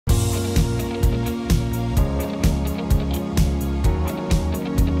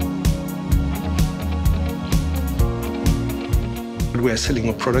we are selling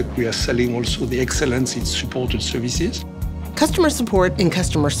a product, we are selling also the excellence in supported services. Customer support and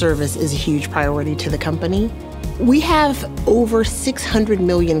customer service is a huge priority to the company. We have over 600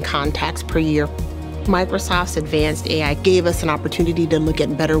 million contacts per year. Microsoft's advanced AI gave us an opportunity to look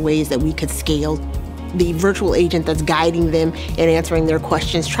at better ways that we could scale the virtual agent that's guiding them and answering their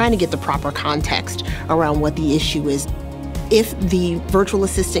questions, trying to get the proper context around what the issue is. If the virtual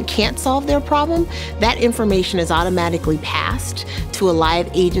assistant can't solve their problem, that information is automatically passed to a live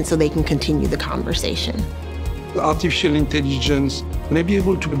agent so they can continue the conversation. Artificial intelligence may be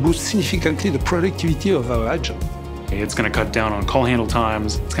able to boost significantly the productivity of our agent. It's going to cut down on call handle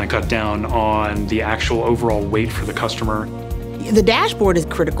times. It's going to cut down on the actual overall wait for the customer. The dashboard is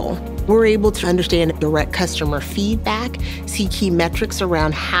critical. We're able to understand direct customer feedback, see key metrics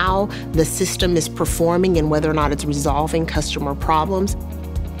around how the system is performing and whether or not it's resolving customer problems.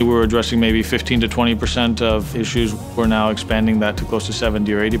 We were addressing maybe 15 to 20% of issues. We're now expanding that to close to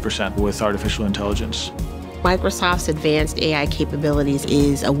 70 or 80% with artificial intelligence. Microsoft's advanced AI capabilities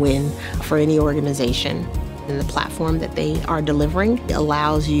is a win for any organization. And the platform that they are delivering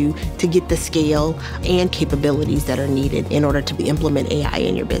allows you to get the scale and capabilities that are needed in order to implement AI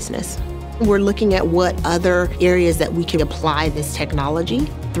in your business. We're looking at what other areas that we can apply this technology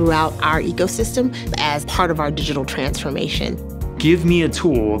throughout our ecosystem as part of our digital transformation. Give me a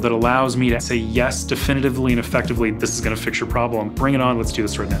tool that allows me to say yes definitively and effectively, this is going to fix your problem. Bring it on, let's do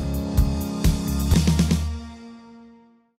this right now.